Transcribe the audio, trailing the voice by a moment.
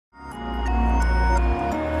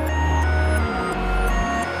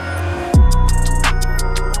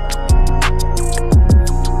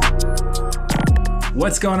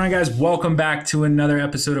What's going on, guys? Welcome back to another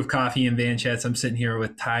episode of Coffee and Van Chats. I'm sitting here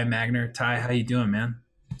with Ty Magner. Ty, how you doing, man?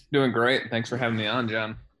 Doing great. Thanks for having me on,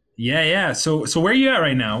 John. Yeah. So where are you at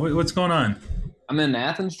right now? What's going on? I'm in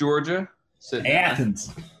Athens, Georgia.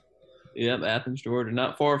 Athens. Yep, Athens, Georgia.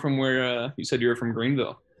 Not far from where you said you were from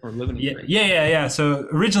Greenville or living in Greenville. Yeah. So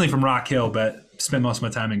originally from Rock Hill, but spent most of my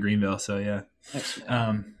time in Greenville. So yeah.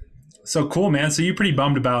 Excellent. So cool, man. So you're pretty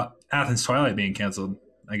bummed about Athens Twilight being canceled,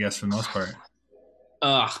 I guess, for the most part.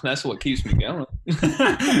 That's what keeps me going.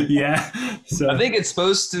 Yeah. So I think it's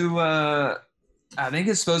supposed to.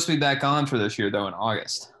 Be back on for this year though in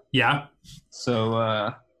August. Yeah.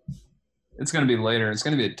 So it's going to be later. It's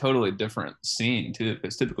going to be a totally different scene too,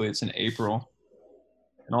 because typically it's in April,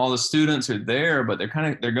 and all the students are there, but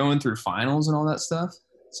they're going through finals and all that stuff.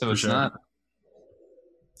 So it's not.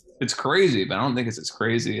 It's crazy, but I don't think it's as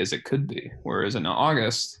crazy as it could be. Whereas in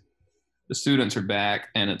August, the students are back,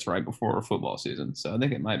 and it's right before football season. So I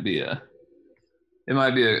think it might be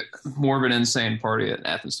more of an insane party at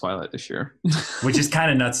Athens Twilight this year. Which is kind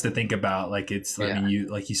of nuts to think about. Like I mean, you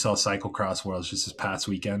saw Cyclocross Worlds just this past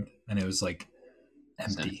weekend, and it was like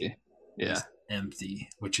empty. Yeah, empty,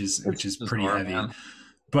 which is pretty bizarre, heavy. man.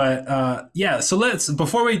 But so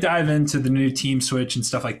before we dive into the new team switch and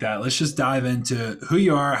stuff like that, let's just dive into who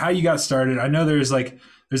you are, how you got started. I know there's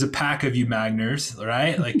a pack of you Magners,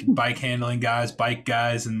 right? Like bike handling guys, bike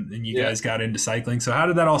guys, and you guys got into cycling. So how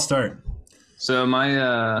did that all start? So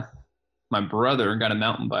my brother got a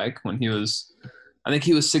mountain bike when I think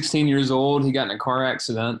he was 16 years old. He got in a car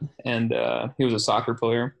accident, and he was a soccer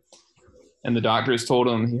player. And the doctors told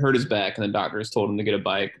him he hurt his back, and the doctors told him to get a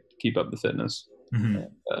bike to keep up the fitness. Mm-hmm.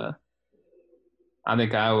 And, I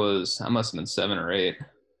think I must have been 7 or 8.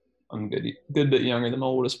 I'm a good bit younger than my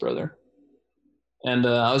oldest brother. And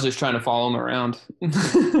I was just trying to follow him around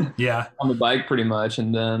Yeah. on the bike pretty much.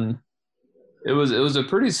 And then it was a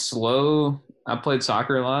pretty slow. I played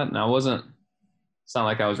soccer a lot, and it's not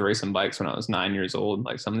like I was racing bikes when I was 9 years old,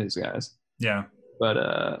 like some of these guys. Yeah.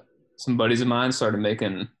 But some buddies of mine started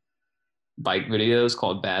making bike videos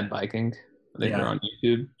called Bad Biking. I think they're on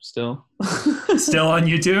YouTube still. Still on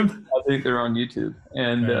YouTube? I think they're on YouTube.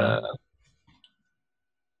 And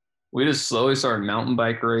we just slowly started mountain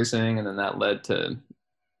bike racing, and then that led to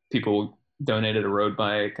people donated a road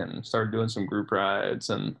bike and started doing some group rides,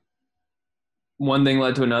 and one thing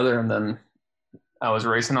led to another, and then I was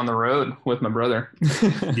racing on the road with my brother.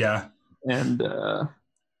 Yeah. And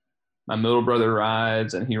my middle brother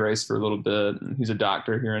rides, and he raced for a little bit, and he's a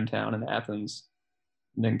doctor here in town in Athens.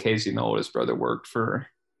 And then Casey, my oldest brother, worked for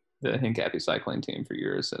the Hincapie cycling team for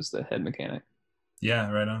years as the head mechanic. Yeah,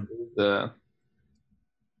 right on.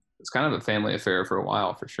 It's kind of a family affair for a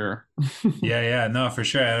while, for sure. Yeah, no, for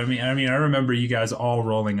sure. I mean, I remember you guys all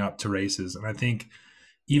rolling up to races, and I think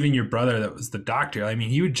even your brother that was the doctor, I mean,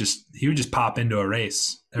 he would just pop into a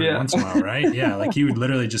race every once in a while, right? Yeah, like he would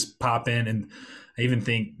literally just pop in, and I even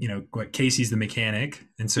think, Casey's the mechanic,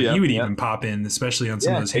 and so he would even pop in, especially on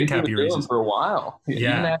some of those Hincapie races for a while.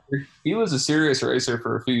 Yeah, he was a serious racer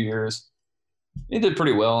for a few years. He did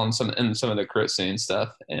pretty well in some of the crit scene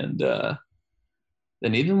stuff, and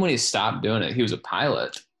then even when he stopped doing it, he was a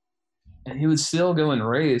pilot, and he would still go and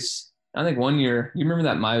race. I think one year, you remember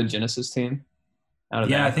that Myogenesis team?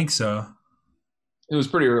 I think so. It was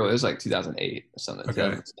pretty early. It was like 2008 or something. Okay.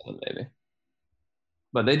 2007 maybe.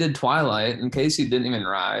 But they did Twilight, and Casey didn't even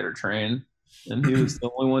ride or train, and he was the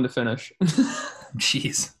only one to finish.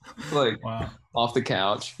 Jeez. Wow. Off the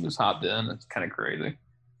couch, just hopped in. It's kind of crazy.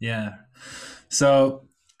 Yeah. So,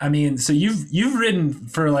 I mean, you've ridden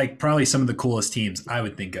for like probably some of the coolest teams I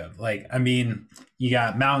would think of. Like, I mean, you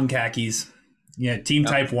got Mountain Khakis, Team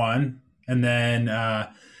Type 1, and then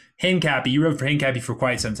Hincapie. You rode for Hincapie for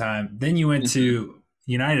quite some time. Then you went to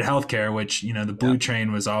United Healthcare, which, the Blue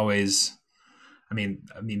Train was always, I mean,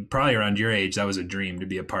 probably around your age, that was a dream to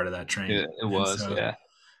be a part of that train. Yeah, it was, yeah.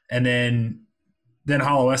 And then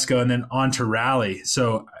Hollow Esco, and then on to Rally.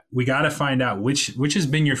 So we got to find out which has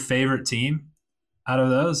been your favorite team out of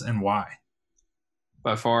those, and why.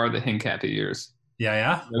 By far, the Hincapie years.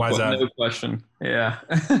 Yeah. Why is that? No question. Yeah.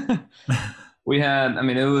 We had, I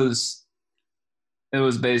mean, it was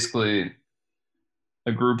basically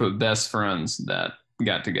a group of best friends that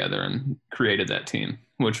got together and created that team,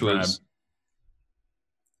 which was,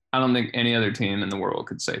 I don't think any other team in the world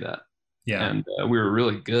could say that. Yeah. And we were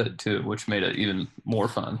really good too, which made it even more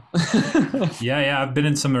fun. Yeah. I've been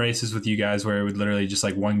in some races with you guys where it would literally just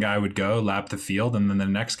like one guy would go lap the field, and then the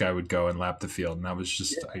next guy would go and lap the field. And I was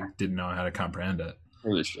just, I didn't know how to comprehend it. It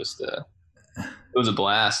was just, it was a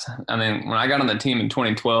blast. I mean, when I got on the team in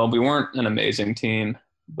 2012, we weren't an amazing team,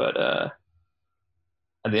 but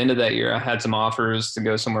at the end of that year, I had some offers to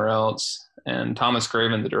go somewhere else. And Thomas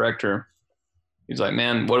Craven, the director, he's like,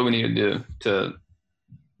 man, what do we need to do to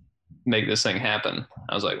make this thing happen?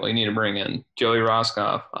 I was like, well, you need to bring in Joey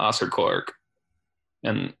Roscoff, Oscar Clark,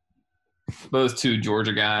 and both two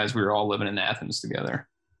Georgia guys. We were all living in Athens together.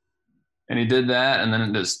 And he did that, and then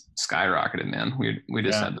it just skyrocketed, man. We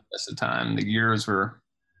just had the best of time. The years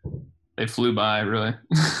they flew by, really.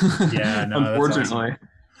 Yeah, no, unfortunately. that's awesome.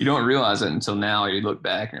 You don't realize it until now. You look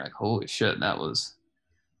back and you're like, holy shit, those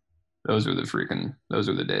were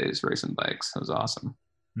the days racing bikes. That was awesome.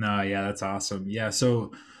 No, yeah, that's awesome. Yeah,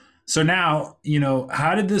 so now,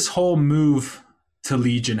 how did this whole move to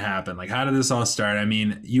Legion happen? Like, how did this all start? I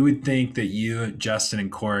mean, you would think that you, Justin,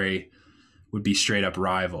 and Cory would be straight up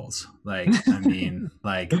rivals. Like, I mean,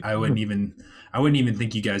 like I wouldn't even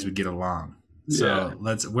think you guys would get along. So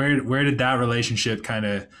where did that relationship kind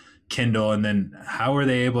of kindle? And then how were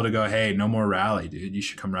they able to go, hey, no more rally, dude, you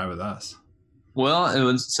should come ride with us?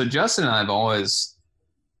 Well, so Justin and I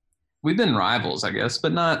we've been rivals, I guess,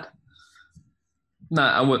 but it's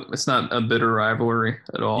not a bitter rivalry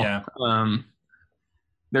at all. Yeah.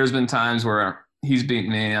 There's been times where he's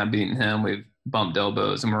beaten me, I've beaten him, we've bumped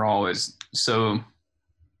elbows, and we're always so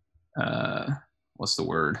what's the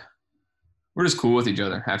word? We're just cool with each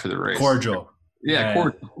other after the race. Cordial. Yeah,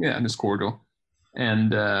 cordial. Yeah, just cordial.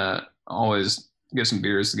 And always get some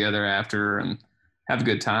beers together after and have a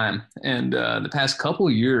good time. And the past couple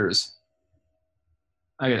of years,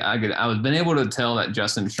 I was been able to tell that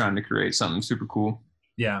Justin's trying to create something super cool.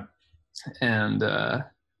 Yeah. And I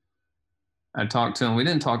talked to him. We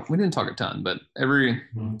didn't talk a ton, but every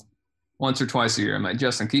once or twice a year, I'm like,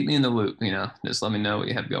 Justin, keep me in the loop, just let me know what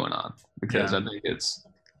you have going on, because I think it's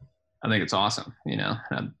awesome,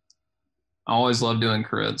 And I always love doing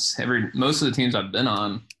crits. Most of the teams I've been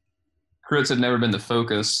on, crits have never been the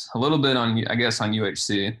focus. A little bit on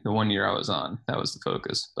UHC, the 1 year I was on, that was the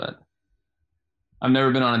focus, but I've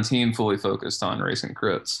never been on a team fully focused on racing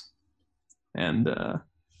crits. And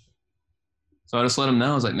so I just let him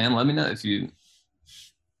know. I was like, man, let me know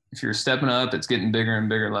if you're stepping up, it's getting bigger and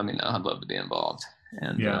bigger, let me know. I'd love to be involved.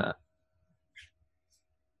 And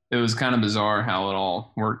it was kind of bizarre how it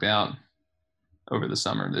all worked out over the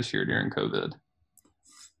summer this year during COVID,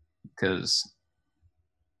 because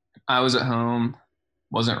I was at home,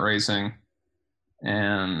 wasn't racing,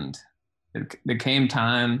 and it came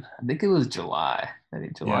time, I think it was July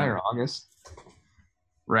or August.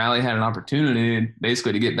 Rally had an opportunity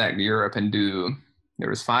basically to get back to Europe and there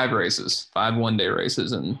was 5 one-day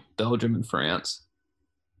races in Belgium and France.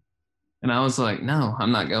 And I was like, no,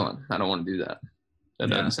 I'm not going. I don't want to do that. That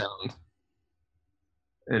doesn't sound,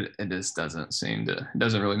 it just it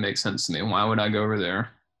doesn't really make sense to me. Why would I go over there,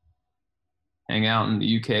 hang out in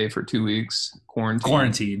the UK for 2 weeks,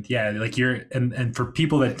 quarantined? Yeah. Like and for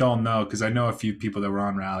people that don't know, because I know a few people that were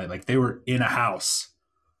on rally, like they were in a house.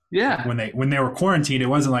 Yeah. When they were quarantined, it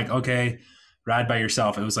wasn't like, okay, ride by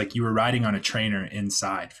yourself. It was like you were riding on a trainer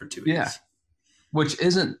inside for 2 weeks. Yeah. Which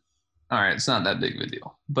isn't, all right, it's not that big of a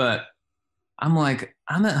deal. But I'm like,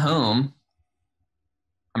 I'm at home.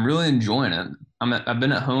 I'm really enjoying it. I've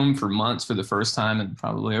been at home for months for the first time in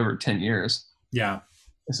probably over 10 years. Yeah.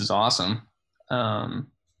 This is awesome. And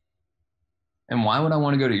why would I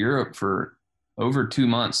want to go to Europe for over 2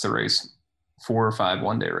 months to race 4 or 5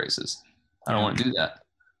 one-day races? I don't want to do that.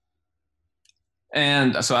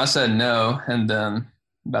 And so I said no. And then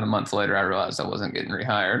about a month later, I realized I wasn't getting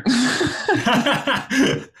rehired.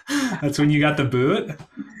 That's when you got the boot?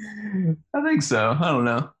 I think so. I don't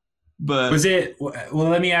know. But was it, well,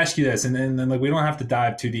 let me ask you this. And then like, we don't have to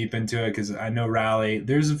dive too deep into it, because I know Rally,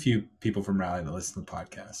 there's a few people from Rally that listen to the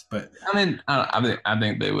podcast, but I mean, I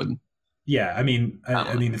think they would. Yeah. I mean,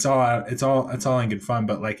 it's all in good fun,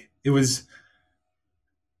 but like it was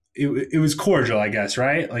cordial, I guess,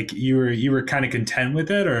 right? Like you were kind of content with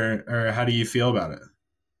it, or how do you feel about it?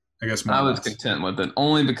 I guess I was content with it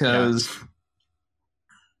only because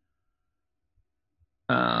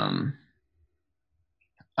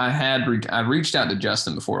I reached out to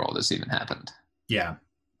Justin before all this even happened. Yeah.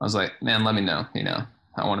 I was like, man, let me know,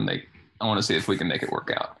 I want to see if we can make it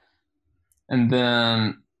work out. And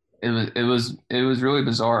then it was really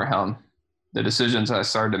bizarre how the decisions I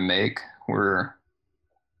started to make were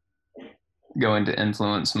going to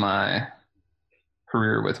influence my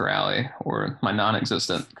career with Rally, or my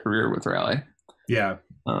non-existent career with Rally. Yeah.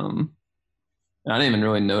 I didn't even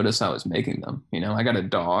really notice I was making them. I got a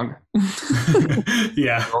dog.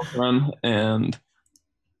 Yeah. Girlfriend, and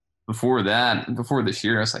before this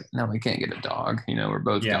year, I was like, no, we can't get a dog. We're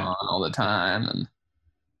both gone all the time, and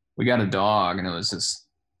we got a dog, and it was just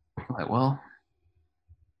like, well,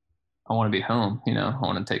 I want to be home. You know, I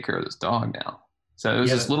want to take care of this dog now. So it was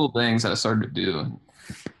just little things that I started to do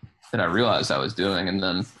that I realized I was doing. And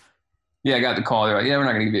then, I got the call. They're like, yeah, we're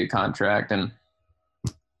not going to give you a contract. And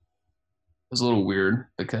it was a little weird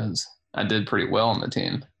because I did pretty well on the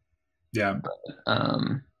team. Yeah. But,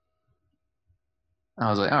 I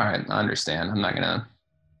was like, all right, I understand. I'm not going to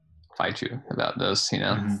fight you about this, you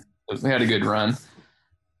know. Mm-hmm. We had a good run.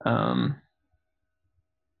 And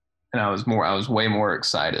I was way more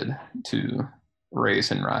excited to race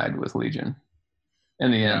and ride with Legion.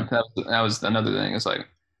 In the end, that was another thing. It's like,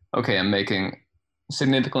 okay, I'm making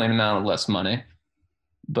significantly amount of less money,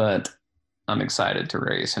 but I'm excited to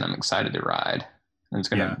race and I'm excited to ride. And it's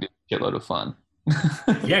going to be a shitload of fun.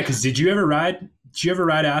 Yeah, because did you ever ride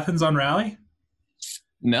Athens on rally?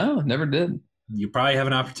 No, never did. You probably have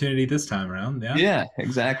an opportunity this time around. Yeah. Yeah,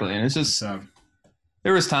 exactly. And it's just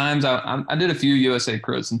there was times I did a few USA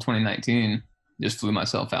Pros in 2019. Just flew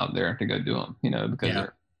myself out there to go do them, you know, because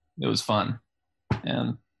it was fun.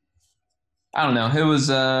 And I don't know, it was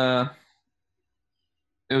a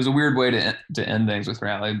weird way to end things with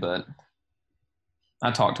rally, but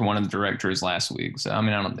I talked to one of the directors last week, so I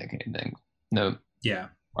mean, I don't think anything. No. Yeah.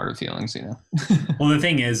 Hard feelings, you know. Well, the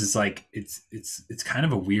thing is, it's like it's kind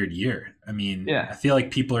of a weird year. I mean, I feel like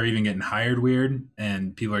people are even getting hired weird,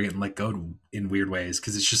 and people are getting let go in weird ways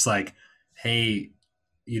because it's just like, hey,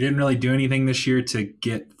 you didn't really do anything this year to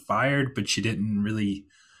get fired, but you didn't really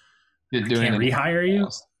can't rehire you.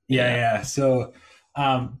 Yeah. So,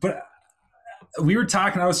 but we were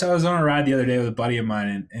talking. I was on a ride the other day with a buddy of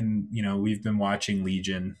mine, and you know, we've been watching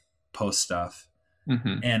Legion post stuff.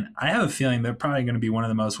 Mm-hmm. And I have a feeling they're probably going to be one of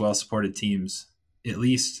the most well-supported teams, at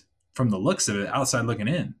least from the looks of it, outside looking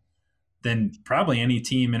in, than probably any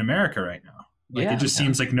team in America right now. Like it just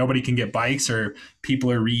seems like nobody can get bikes, or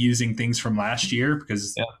people are reusing things from last year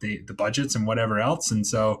because the budgets and whatever else. And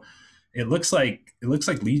so it looks like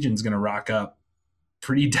Legion's going to rock up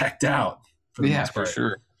pretty decked out. For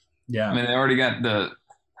sure. Yeah, I mean, they already got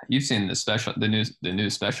you've seen the new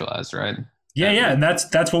Specialized, right? Yeah, and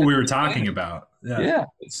that's what we were talking about. Yeah.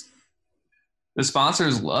 The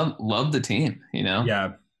sponsors love the team, you know?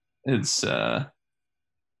 Yeah. It's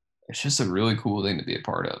just a really cool thing to be a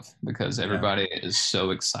part of because everybody is so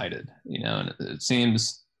excited, you know, and it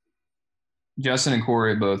seems Justin and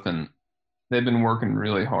Cory they've been working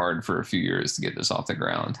really hard for a few years to get this off the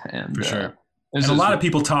ground. And for sure. And a lot of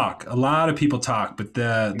people talk, but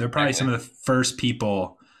they're probably some of the first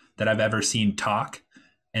people that I've ever seen talk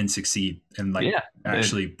and succeed and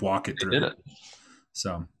actually walk it through.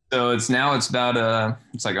 So it's about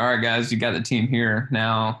it's like, all right, guys, you got the team here.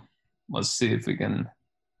 Now let's see if we can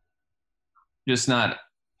just not,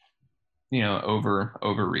 you know,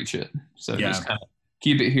 overreach it. So just kind of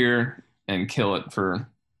keep it here and kill it for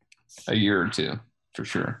a year or two for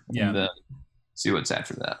sure. Yeah. And then see what's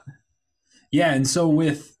after that. Yeah. And so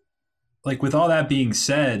with all that being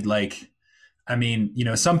said, like, I mean, you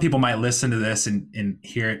know, some people might listen to this and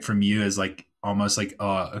hear it from you as like almost like,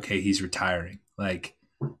 oh, okay, he's retiring. Like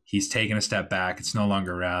he's taking a step back. It's no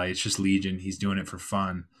longer rally. It's just Legion. He's doing it for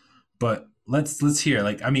fun. But let's hear,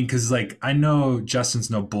 like, I mean, because like I know Justin's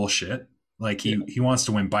no bullshit. Like he wants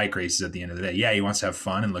to win bike races at the end of the day. Yeah, he wants to have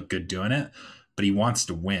fun and look good doing it, but he wants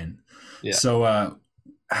to win. Yeah. So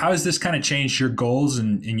how has this kind of changed your goals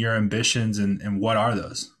and your ambitions, and what are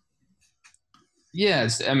those? Yeah,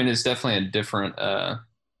 it's definitely a different,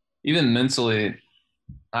 even mentally,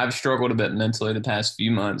 I've struggled a bit mentally the past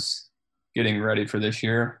few months getting ready for this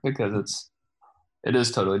year because it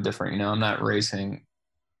is totally different. You know, I'm not racing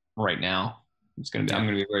right now. I'm going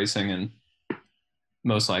to be racing in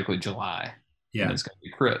most likely July. Yeah. And it's going to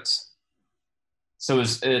be crits. So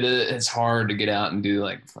it's hard to get out and do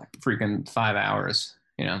like freaking 5 hours.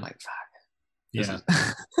 You know, I'm like, fuck. Yeah.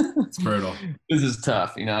 It's brutal. This is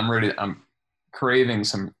tough. You know, I'm craving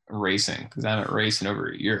some racing because I haven't raced in over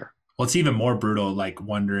a year. Well, it's even more brutal, like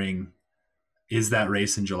wondering, is that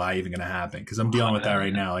race in July even going to happen? Because I'm dealing with that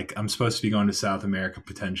right now. Like I'm supposed to be going to South America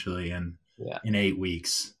potentially in 8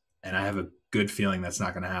 weeks, and I have a good feeling that's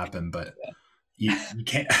not going to happen. But you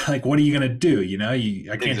can't, like, what are you going to do? You know,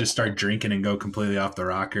 I can't just start drinking and go completely off the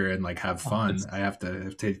rocker and like have fun. I have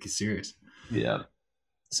to take it serious. Yeah.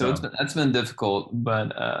 So that's been difficult,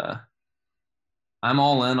 but I'm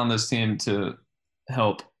all in on this team to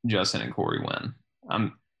help Justin and Cory win.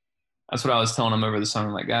 That's what I was telling them over the summer.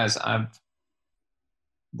 I'm like, guys,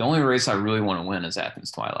 the only race I really want to win is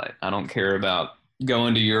Athens Twilight. I don't care about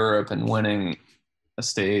going to Europe and winning a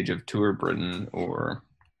stage of Tour Britain or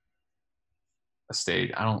a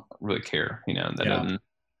stage. I don't really care. You know,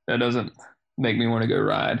 that doesn't make me want to go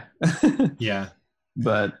ride. Yeah.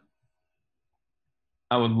 But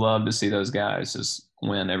I would love to see those guys just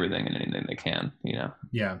win everything and anything they can, you know?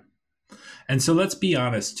 Yeah. And so let's be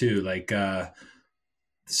honest too. Like,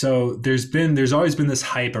 so there's always been this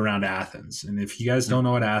hype around Athens. And if you guys don't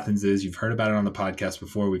know what Athens is, you've heard about it on the podcast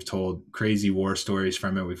before. We've told crazy war stories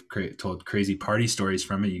from it. We've told crazy party stories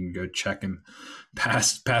from it. You can go check in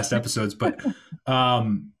past episodes. But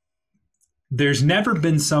there's never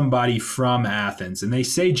been somebody from Athens. And they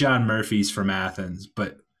say John Murphy's from Athens,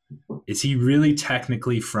 but is he really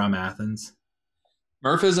technically from Athens?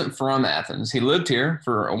 Murph isn't from Athens. He lived here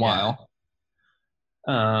for a while.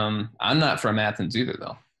 I'm not from Athens either,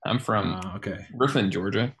 though. I'm from Griffin,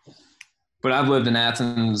 Georgia. But I've lived in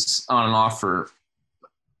Athens on and off for,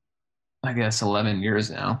 I guess, 11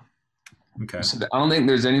 years now. Okay. So I don't think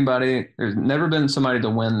there's never been somebody to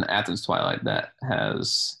win Athens Twilight that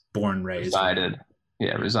has resided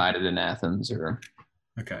in Athens or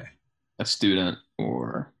a student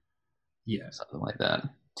or something like that.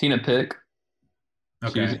 Tina Pick.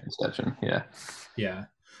 Okay. She's an exception. Yeah. Yeah.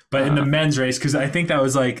 But in the men's race, because I think that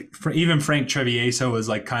was like, even Frank Trevieso was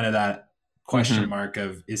like kind of that question mark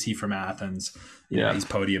of, is he from Athens? Yeah. He's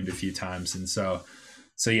podiumed a few times. And so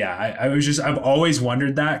yeah, I've always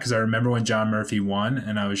wondered that because I remember when John Murphy won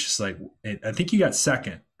and I was just like, I think you got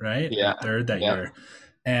second, right? Yeah. Third that year.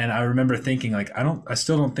 And I remember thinking like, I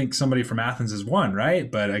still don't think somebody from Athens has won,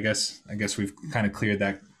 right? But I guess we've kind of cleared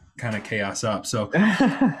that kind of chaos up. So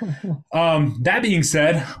that being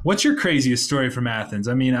said, what's your craziest story from Athens?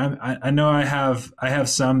 I mean, I know I have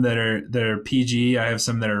some that are PG, I have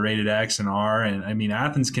some that are rated X and R, and I mean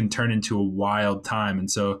Athens can turn into a wild time,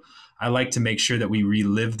 and so I like to make sure that we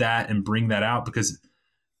relive that and bring that out because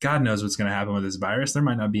God knows what's going to happen with this virus. There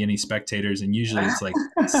might not be any spectators, and usually it's like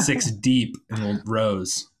 6 deep in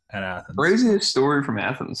rows at Athens. Craziest story from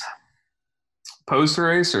Athens? Post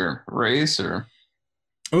race or race or?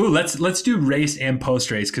 Oh, let's do race and post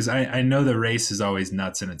race because I know the race is always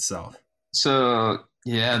nuts in itself. So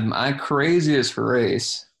yeah, my craziest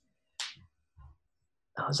race.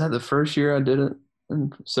 Was that the first year I did it?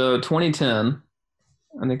 So 2010,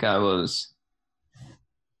 I think I was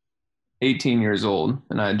 18 years old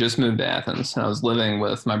and I had just moved to Athens and I was living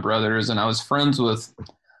with my brothers and I was friends with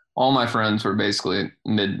all my friends were basically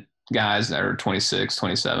mid guys that are 26,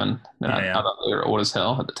 27. And I thought they were old as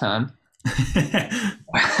hell at the time.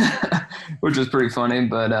 Which was pretty funny,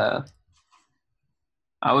 but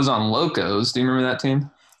I was on Locos. Do you remember that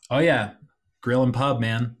team? Oh yeah, Grill and Pub,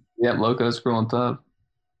 man. Yep, Locos Grill and Pub.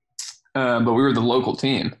 But we were the local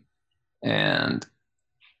team, and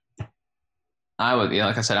I was,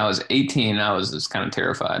 like I said, I was 18. And I was just kind of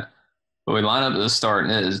terrified. But we line up at the start,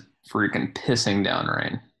 and it is freaking pissing down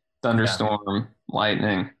rain, thunderstorm,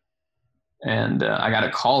 lightning, and I got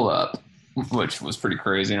a call up, which was pretty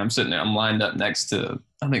crazy. And I'm sitting there, I'm lined up next to,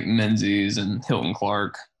 I think, Menzies and Hilton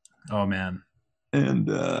Clark. Oh, man. And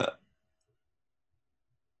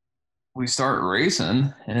we start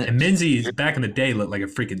racing. And Menzies, back in the day, looked like a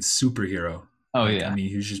freaking superhero. Oh, yeah. I mean,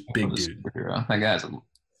 he was just big dude. Superhero. That guy's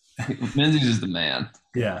Menzies is the man.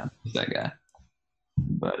 Yeah. That guy.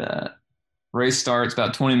 But race starts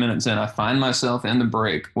about 20 minutes in. I find myself in the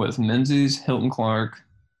break with Menzies, Hilton Clark,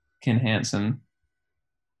 Ken Hansen,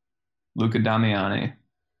 Luca Damiani,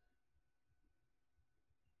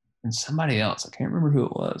 and somebody else. I can't remember who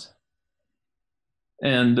it was.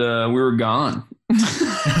 And we were gone.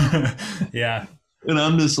 Yeah. And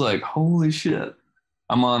I'm just like, holy shit.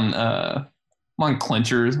 I'm on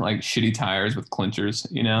clinchers, like shitty tires with clinchers,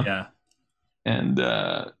 you know? Yeah. And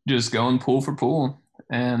just going pool for pool.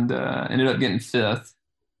 And ended up getting 5th.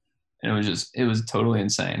 And it was totally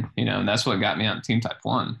insane, you know, and that's what got me on Team Type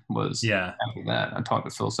 1 was after that. I talked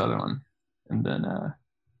to Phil Sutherland. And then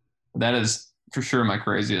that is for sure my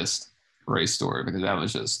craziest race story because that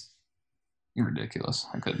was just ridiculous.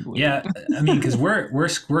 I couldn't believe it. I mean, because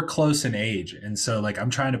we're close in age. And so like I'm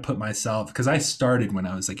trying to put myself, because I started when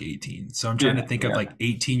I was like 18. So I'm trying to think of like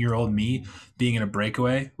 18-year-old me being in a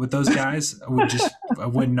breakaway with those guys. I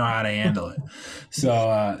wouldn't know how to handle it.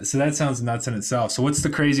 So that sounds nuts in itself. So what's the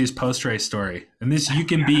craziest post-race story? And this, you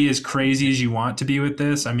can be as crazy as you want to be with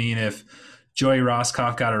this. I mean, if Joey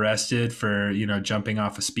Roscoff got arrested for, you know, jumping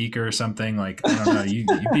off a speaker or something, like, I don't know, you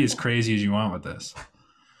be as crazy as you want with this.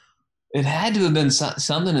 It had to have been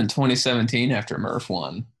something in 2017 after Murph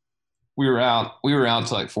won. We were out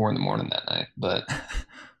till like 4 a.m. that night, but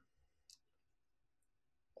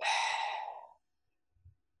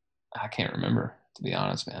I can't remember, to be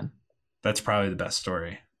honest, man. That's probably the best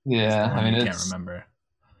story. Yeah, I mean, I can't remember.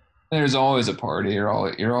 There's always a party. You're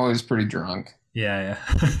always pretty drunk. Yeah.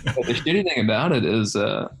 But the shitty thing about it is,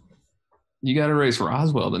 you got to race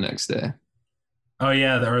Roswell the next day. Oh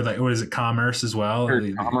yeah, or like what is it, Commerce as well? Or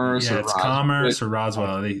Commerce, Yeah, or it's Roswell. Commerce or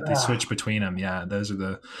Roswell. They switch between them. Yeah, those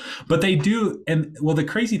are but they do. And well, the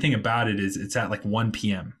crazy thing about it is it's at like 1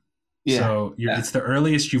 p.m. Yeah. So it's the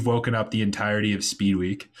earliest you've woken up the entirety of Speed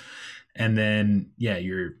Week, and then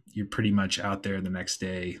you're pretty much out there the next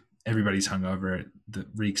day. Everybody's hungover. The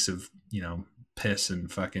reeks of piss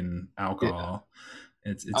and fucking alcohol. Yeah.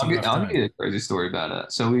 It's I'll give you a crazy story about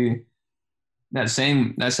it. So that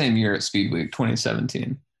same year at Speed Week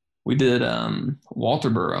 2017, we did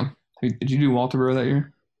Walterboro. Did you do Walterboro that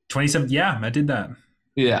year? 27. Yeah, I did that.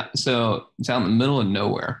 Yeah. So it's out in the middle of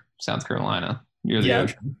nowhere, South Carolina, near the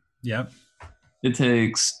ocean. Yep. It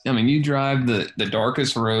takes, you drive the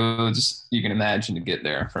darkest roads you can imagine to get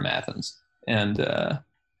there from Athens. And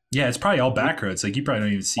it's probably all back roads. Like you probably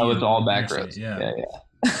don't even see. It's all back roads. Yeah.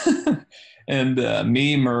 And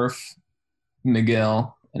me, Murph,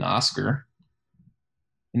 Miguel, and Oscar,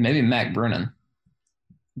 and maybe Mac Brennan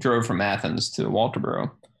drove from Athens to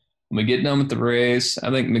Walterboro. When we get done with the race, I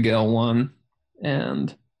think Miguel won.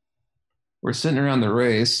 And we're sitting around the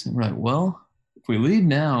race, and we're like, well, if we leave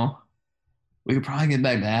now, we could probably get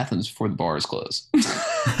back to Athens before the bars close.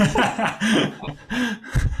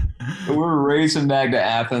 We're racing back to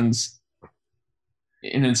Athens,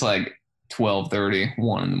 and it's like 12:30,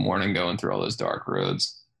 1 in the morning, going through all those dark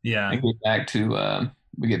roads. Yeah. And we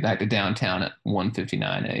get back to downtown at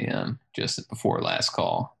 1:59 a.m. just before last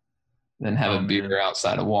call. Then have a beer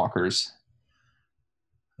outside of Walker's.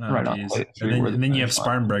 Right on. And then you have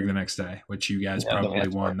Spartanburg the next day, which you guys probably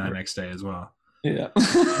won that next day as well. Yeah.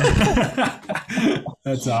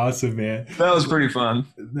 That's awesome, man. That was pretty fun.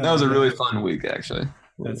 That was a really fun week, actually.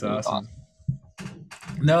 That's awesome.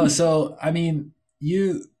 No, so I mean,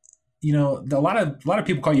 a lot of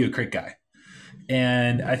people call you a crit guy.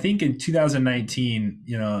 And I think in 2019,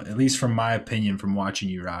 at least from my opinion, from watching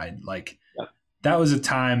you ride, like that was a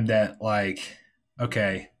time that like,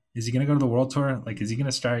 okay, is he going to go to the World Tour? Like, is he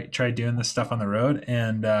going to try doing this stuff on the road?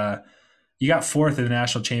 And you got fourth in the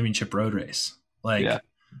National Championship road race. Like,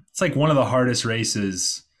 it's like one of the hardest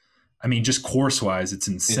races. I mean, just course wise, it's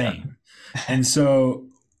insane. Yeah. And so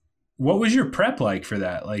what was your prep like for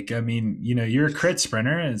that? Like, I mean, you're a crit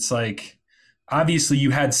sprinter. And it's like, obviously you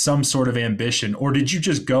had some sort of ambition, or did you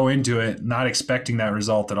just go into it not expecting that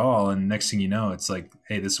result at all? And next thing you know, it's like,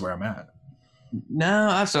 hey, this is where I'm at.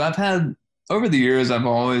 No, so I've had, over the years, I'm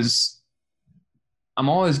always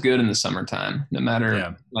good in the summertime, no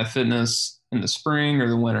matter my fitness in the spring or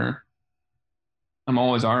the winter. I'm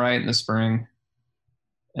always all right in the spring,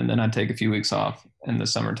 and then I take a few weeks off in the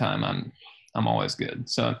summertime. I'm always good.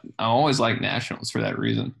 So I always like nationals for that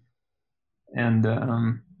reason. And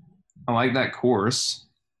I like that course,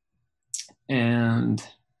 and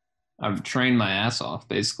I've trained my ass off.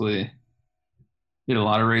 Basically, did a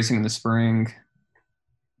lot of racing in the spring,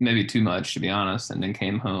 maybe too much to be honest, and then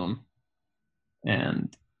came home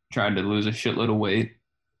and tried to lose a shitload of weight,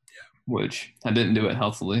 which I didn't do it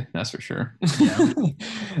healthily, that's for sure. Yeah.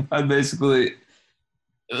 That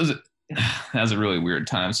was a really weird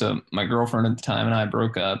time. So my girlfriend at the time and I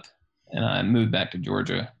broke up, and I moved back to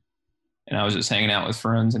Georgia, and I was just hanging out with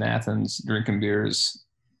friends in Athens, drinking beers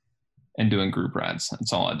and doing group rides.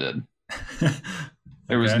 That's all I did.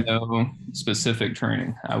 There was no specific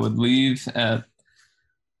training. I would leave at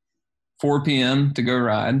 4 p.m. to go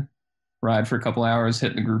ride for a couple hours,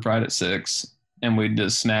 hit the group ride at 6, and we'd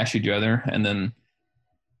just smash each other and then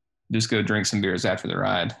just go drink some beers after the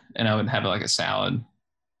ride. And I would have like a salad.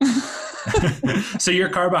 So your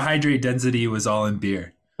carbohydrate density was all in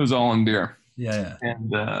beer. It was all in beer. Yeah.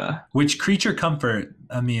 And which Creature Comfort,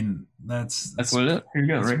 I mean, that's what it is. Here you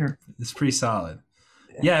go, right here. It's pretty solid.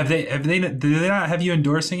 Yeah, did they not have you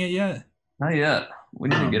endorsing it yet? Not yet. We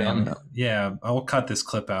need to get on that. Yeah, I'll cut this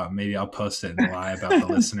clip out. Maybe I'll post it and lie about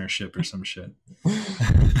the listenership or some shit.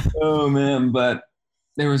 Oh man, but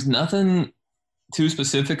there was nothing too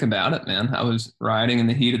specific about it, man. I was riding in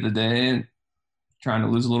the heat of the day, trying to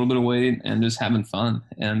lose a little bit of weight and just having fun.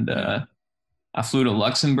 And I flew to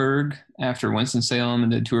Luxembourg after Winston-Salem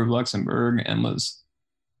and did Tour of Luxembourg, and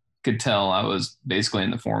could tell I was basically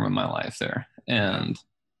in the form of my life there. And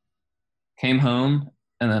came home,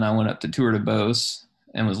 and then I went up to Tour de Beauce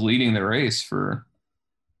and was leading the race for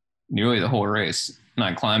nearly the whole race. And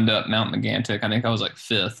I climbed up Mount Megantic. I think I was like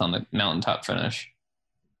 5th on the mountaintop finish.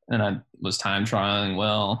 And I was time trialing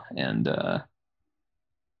well. And I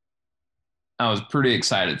was pretty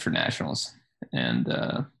excited for nationals. And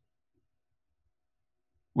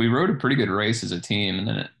we rode a pretty good race as a team. And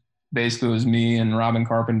then it basically was me and Robin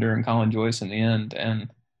Carpenter and Colin Joyce in the end. And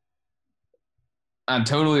I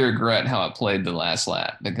totally regret how I played the last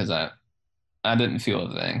lap, because I didn't feel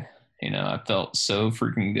a thing. I felt so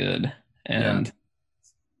freaking good. And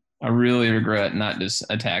I really regret not just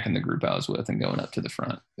attacking the group I was with and going up to the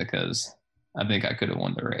front, because I think I could have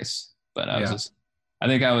won the race. But I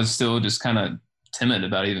think I was still just kind of timid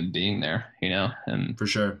about even being there, and For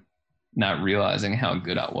sure. not realizing how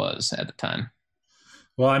good I was at the time.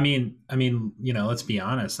 Well, I mean, let's be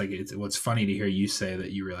honest. Like, what's funny to hear you say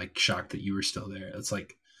that you were like shocked that you were still there. It's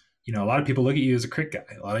like, a lot of people look at you as a crit guy.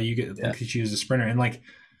 A lot of you look at you as a sprinter, and like,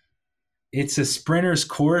 it's a sprinter's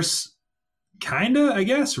course, kind of, I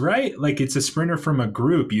guess, right? Like, it's a sprinter from a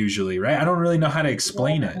group usually, right? I don't really know how to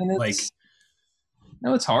explain it. Like,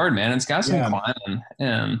 no, it's hard, man. It's got some climbing,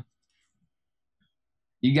 and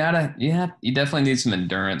you definitely need some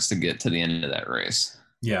endurance to get to the end of that race.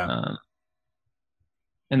 Yeah.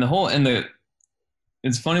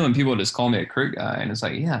 It's funny when people just call me a crit guy, and it's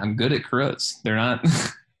like, yeah, I'm good at crits. They're not.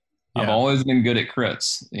 I've always been good at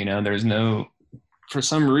crits. There's no, for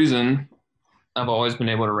some reason, I've always been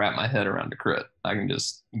able to wrap my head around a crit. I can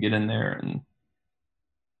just get in there and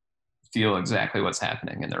feel exactly what's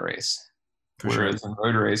happening in the race. Whereas in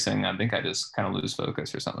road racing, I think I just kind of lose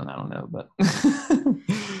focus or something. I don't know, but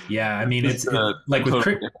yeah, I mean, it's like with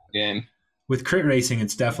crit game. With crit racing,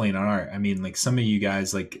 it's definitely an art. I mean, like some of you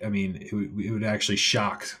guys, it would actually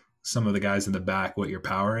shock some of the guys in the back what your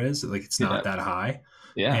power is. Like, it's not that high.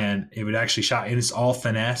 Yeah. And it would actually shock. And it's all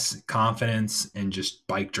finesse, confidence, and just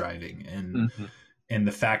bike driving. And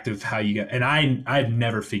the fact of how you get, and I've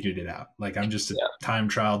never figured it out. Like, I'm just a time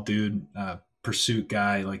trial dude, pursuit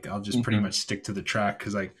guy. Like, I'll just pretty much stick to the track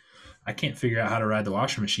because I can't figure out how to ride the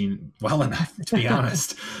washing machine well enough, to be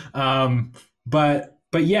honest.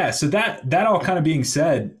 But yeah, so that all kind of being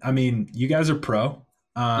said, I mean, you guys are pro.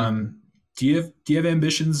 Do you have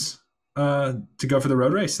ambitions to go for the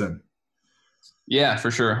road race then? Yeah,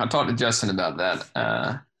 for sure. I talked to Justin about that,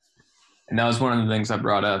 and that was one of the things I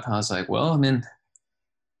brought up. I was like, well, I mean,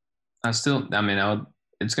 it's going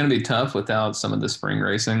to be tough without some of the spring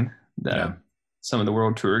racing that some of the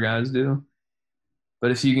World Tour guys do.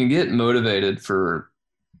 But if you can get motivated for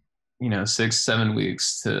 6-7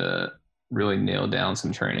 weeks to really nail down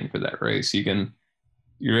some training for that race,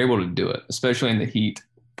 you're able to do it, especially in the heat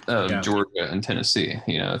of Georgia and Tennessee.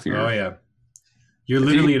 If you're you're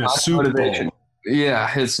literally in a Super Bowl.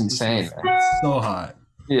 Yeah, it's insane. It's so hot.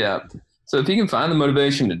 Yeah. So if you can find the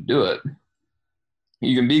motivation to do it,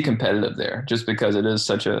 you can be competitive there, just because it is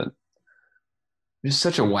such a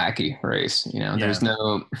wacky race. There's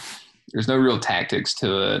no real tactics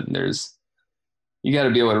to it. You got to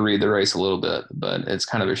be able to read the race a little bit, but it's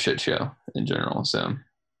kind of a shit show in general. So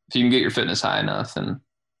if you can get your fitness high enough, then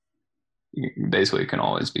you basically can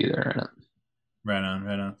always be there in it. Right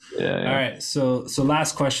on. Yeah. All right. So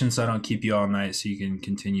last question, so I don't keep you all night, so you can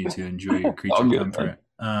continue to enjoy your creature comfort.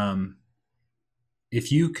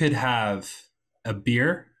 If you could have a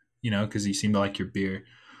beer, because you seem to like your beer,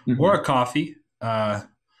 or a coffee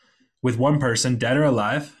with one person, dead or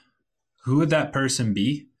alive, who would that person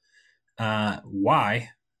be? Why?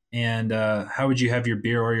 And how would you have your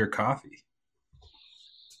beer or your coffee?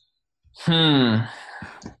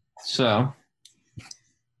 So,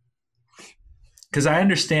 because I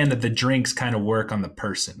understand that the drinks kind of work on the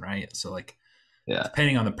person, right? So, like,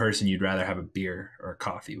 depending on the person, you'd rather have a beer or a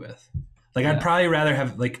coffee with. Like, I'd probably rather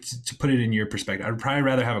have, like, to put it in your perspective, I'd probably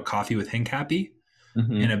rather have a coffee with Hincapie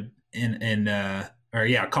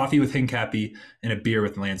coffee with Hincapie and a beer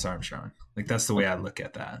with Lance Armstrong. Like, that's the way I look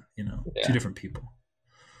at that. Two different people.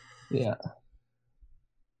 Yeah.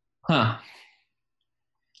 Huh.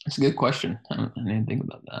 That's a good question. I didn't think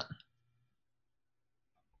about that.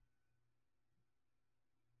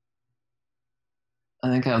 I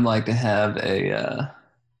think I'd like to have a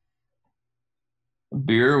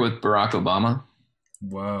beer with Barack Obama.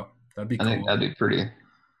 Wow, that'd be cool. I think that'd be pretty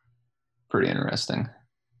interesting,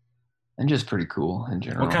 and just pretty cool in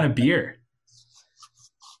general. What kind of beer?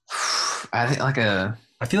 I think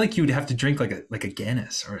I feel like you would have to drink like a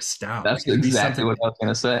Guinness or a stout. That's exactly what I was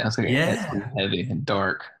gonna say. I was like, it's heavy and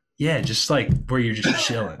dark. Yeah, just like where you're just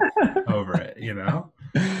chilling over it,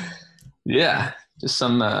 Yeah, just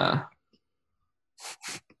some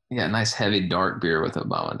nice heavy dark beer with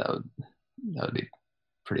Obama. That would be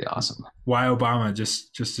pretty awesome. Why Obama?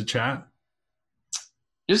 Just to chat?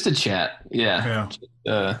 Just to chat, yeah.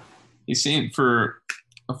 He seemed, for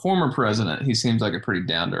a former president, he seems like a pretty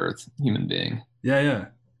down to earth human being. Yeah.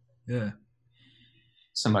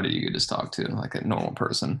 Somebody you could just talk to like a normal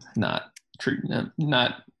person, not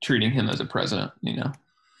treating him as a president.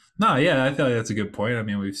 No, yeah, I feel like that's a good point. I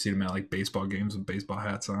mean, we've seen him at like baseball games with baseball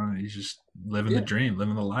hats on, and he's just living the dream,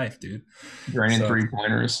 living the life, dude. Draining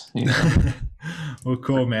 3-pointers. Well,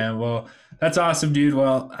 cool, man. Well, That's awesome, dude.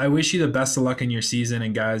 Well, I wish you the best of luck in your season.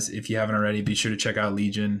 And guys, if you haven't already, be sure to check out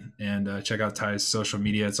Legion and check out Ty's social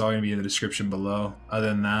media. It's all going to be in the description below. Other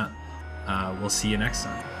than that, we'll see you next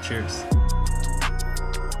time. Cheers.